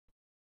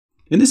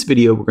In this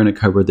video, we're going to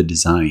cover the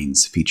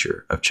Designs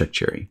feature of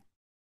CheckCherry.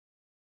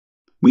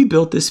 We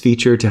built this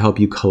feature to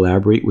help you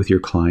collaborate with your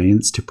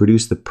clients to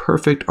produce the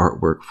perfect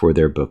artwork for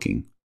their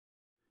booking.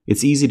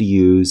 It's easy to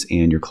use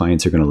and your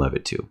clients are going to love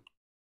it too.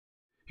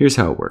 Here's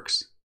how it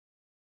works.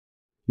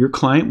 Your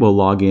client will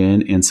log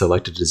in and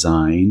select a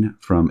design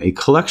from a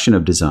collection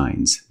of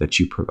designs that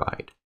you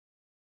provide.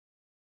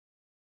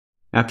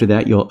 After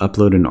that, you'll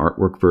upload an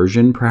artwork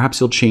version.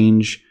 Perhaps you'll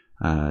change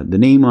the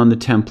name on the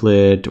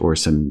template or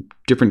some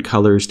different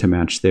colors to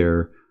match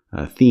their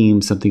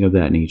theme, something of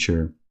that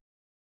nature.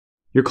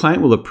 Your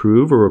client will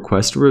approve or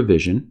request a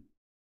revision,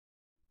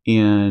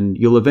 and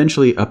you'll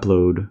eventually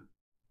upload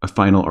a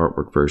final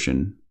artwork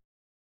version.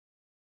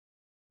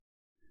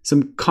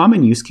 Some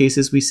common use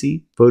cases we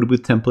see: photo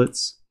booth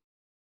templates,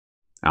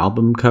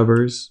 album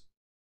covers,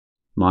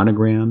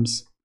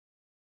 monograms,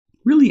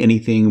 really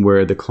anything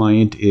where the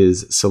client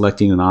is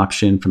selecting an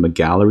option from a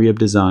gallery of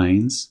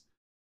designs.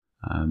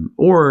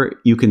 Or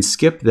you can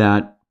skip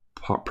that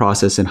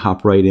process and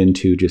hop right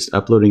into just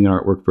uploading an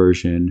artwork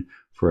version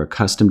for a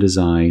custom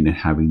design and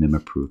having them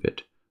approve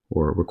it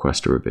or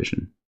request a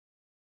revision.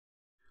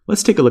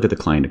 Let's take a look at the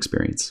client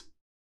experience.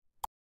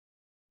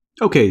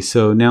 Okay,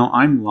 so now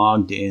I'm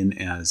logged in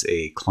as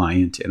a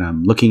client and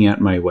I'm looking at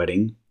my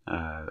wedding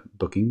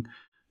booking.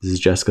 This is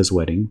Jessica's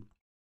wedding.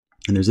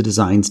 And there's a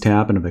Designs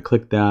tab, and if I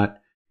click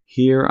that,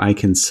 here I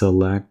can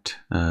select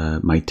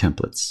my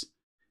templates.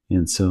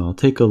 And so I'll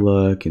take a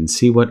look and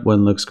see what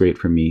one looks great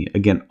for me.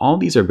 Again, all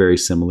these are very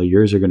similar.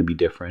 Yours are going to be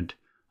different,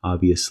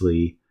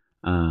 obviously.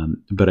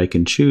 But I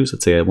can choose.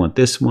 Let's say I want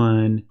this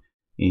one.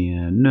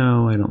 And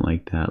no, I don't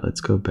like that. Let's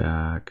go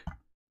back.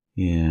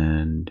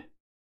 And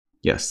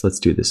yes, let's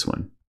do this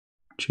one.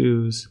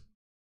 Choose.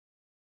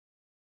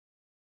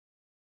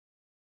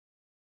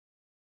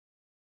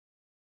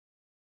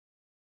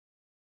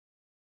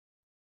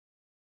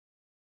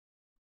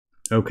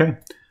 Okay.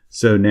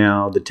 So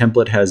now the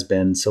template has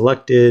been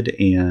selected,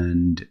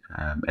 and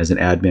as an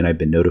admin, I've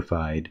been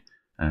notified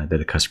that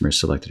a customer has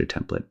selected a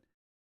template.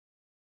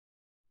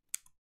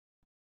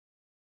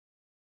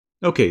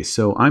 Okay,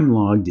 so I'm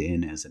logged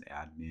in as an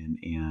admin,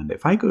 and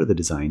if I go to the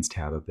Designs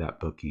tab of that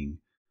booking,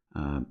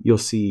 you'll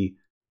see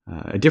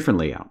a different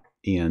layout.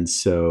 And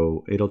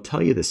so it'll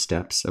tell you the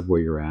steps of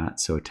where you're at.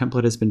 So a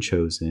template has been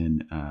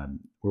chosen.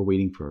 We're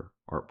waiting for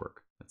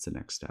artwork. That's the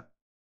next step.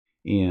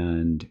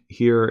 And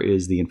here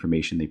is the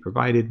information they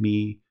provided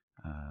me,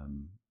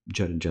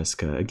 Judd and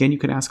Jessica. Again, you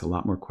can ask a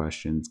lot more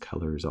questions,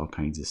 colors, all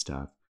kinds of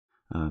stuff.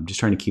 Just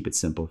trying to keep it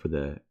simple for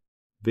the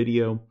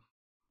video.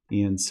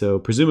 And so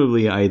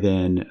presumably I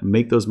then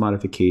make those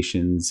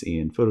modifications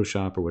in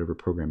Photoshop or whatever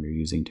program you're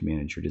using to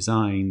manage your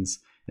designs.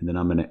 And then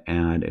I'm going to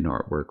add an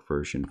artwork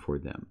version for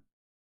them.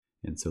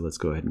 And so let's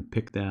go ahead and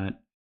pick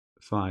that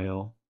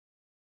file.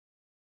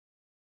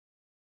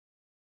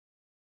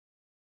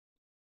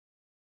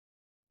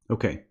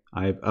 Okay,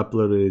 I've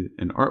uploaded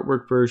an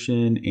artwork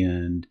version,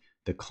 and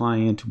the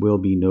client will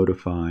be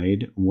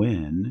notified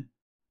when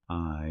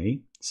I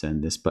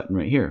send this button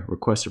right here,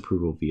 request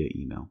approval via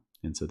email.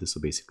 And so this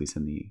will basically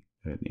send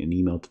an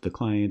email to the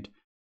client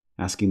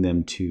asking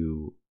them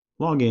to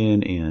log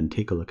in and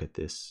take a look at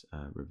this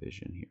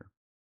revision here.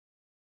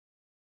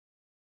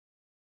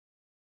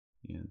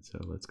 And so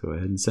let's go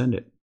ahead and send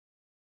it.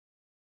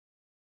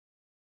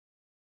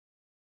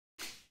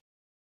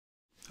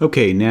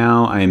 Okay,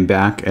 now I'm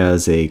back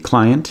as a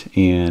client,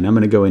 and I'm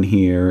going to go in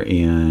here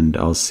and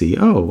I'll see,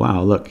 oh,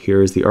 wow, look,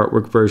 here's the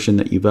artwork version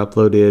that you've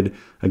uploaded.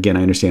 Again,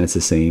 I understand it's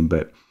the same,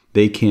 but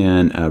they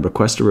can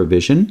request a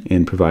revision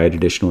and provide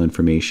additional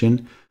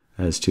information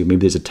as to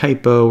maybe there's a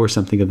typo or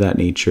something of that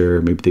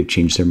nature. Maybe they've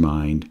changed their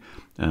mind,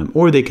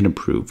 or they can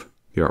approve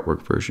the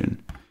artwork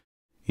version.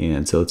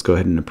 And so let's go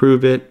ahead and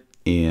approve it,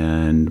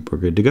 and we're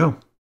good to go.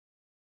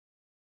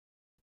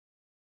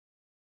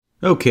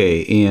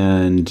 Okay,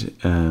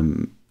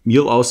 and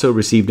you'll also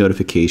receive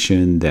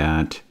notification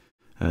that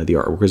the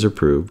artwork is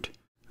approved.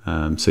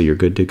 So you're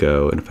good to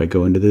go. And if I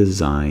go into the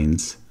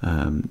designs,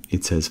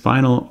 it says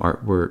final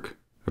artwork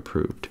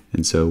approved.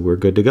 And so we're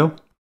good to go.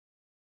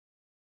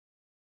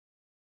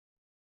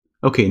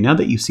 Okay, now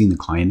that you've seen the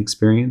client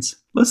experience,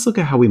 let's look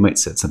at how we might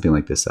set something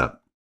like this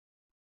up.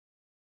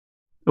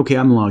 Okay,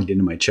 I'm logged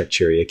into my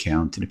CheckCherry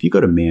account, and if you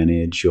go to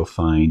Manage, you'll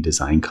find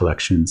Design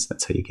Collections.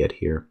 That's how you get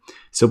here.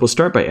 So we'll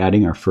start by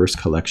adding our first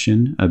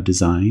collection of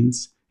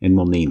designs, and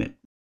we'll name it.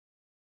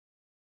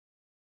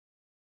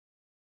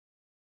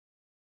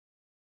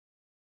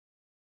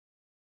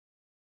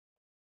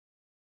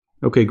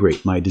 Okay,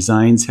 great. My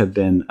designs have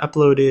been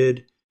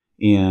uploaded,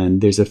 and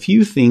there's a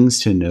few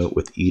things to note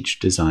with each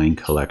design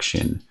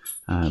collection.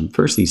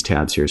 First, these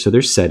tabs here. So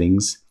there's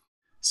settings.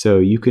 So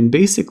you can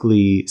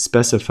basically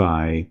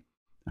specify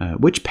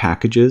which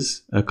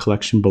packages a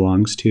collection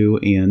belongs to,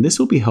 and this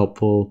will be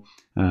helpful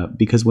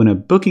because when a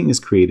booking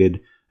is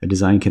created, a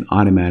design can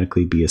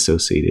automatically be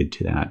associated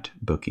to that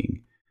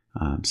booking.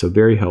 So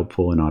very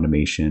helpful in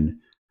automation.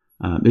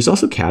 There's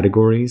also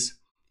categories,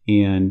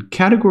 and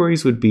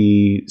categories would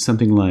be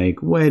something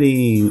like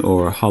wedding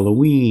or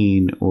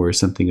Halloween or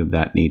something of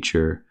that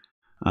nature.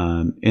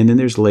 And then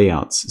there's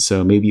layouts.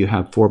 So maybe you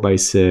have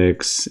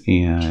 4x6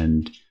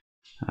 and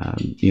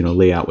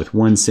layout with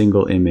one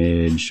single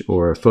image,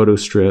 or photo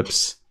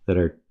strips that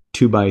are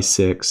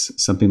 2x6,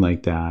 something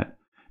like that.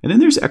 And then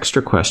there's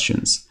extra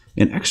questions.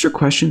 And extra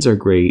questions are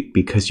great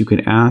because you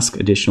can ask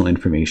additional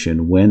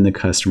information when the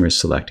customer is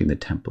selecting the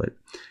template.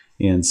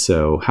 And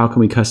so how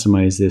can we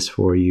customize this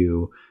for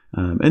you?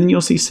 And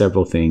you'll see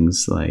several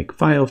things like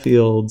file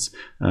fields.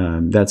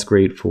 That's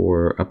great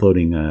for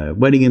uploading a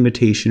wedding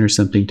invitation or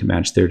something to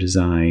match their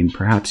design.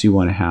 Perhaps you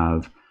want to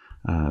have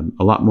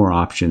a lot more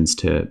options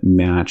to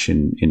match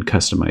and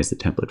customize the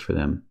template for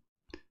them.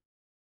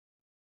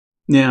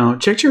 Now,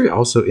 CheckJerry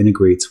also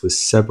integrates with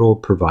several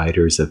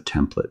providers of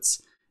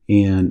templates.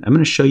 And I'm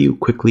going to show you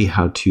quickly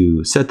how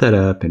to set that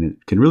up, and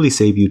it can really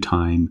save you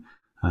time.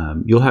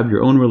 You'll have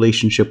your own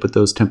relationship with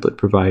those template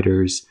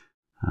providers,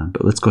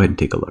 but let's go ahead and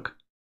take a look.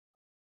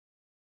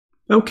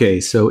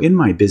 Okay, so in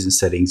my business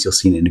settings, you'll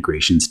see an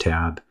integrations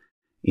tab.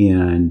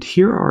 And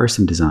here are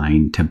some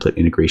design template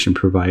integration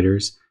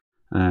providers.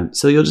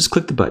 So you'll just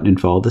click the button and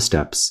follow the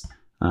steps.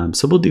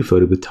 So we'll do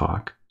Photo Booth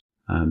Talk.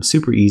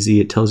 Super easy.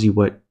 It tells you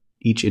what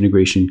each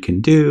integration can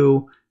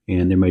do,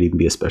 and there might even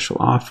be a special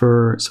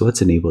offer. So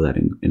let's enable that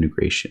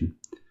integration.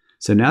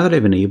 So now that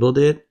I've enabled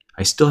it,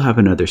 I still have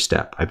another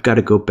step. I've got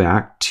to go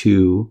back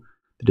to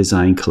the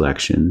design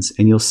collections,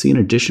 and you'll see an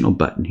additional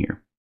button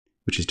here,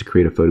 which is to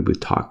create a Photo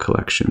Booth Talk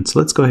collection. So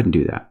let's go ahead and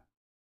do that.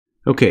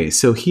 Okay,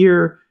 so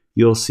here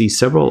you'll see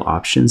several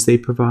options they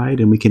provide,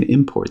 and we can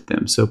import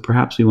them. So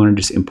perhaps we want to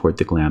just import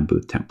the Glam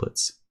Booth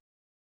templates.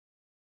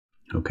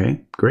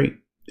 Okay, great.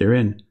 They're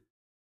in.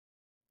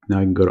 Now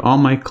I can go to all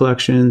my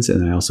collections,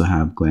 and I also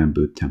have Glam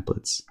Booth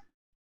templates.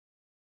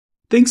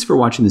 Thanks for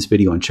watching this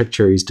video on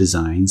CheckJerry's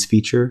Designs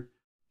feature.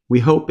 We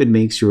hope it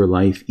makes your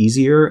life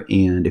easier,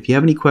 and if you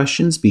have any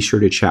questions, be sure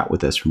to chat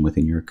with us from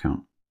within your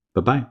account.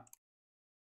 Bye-bye.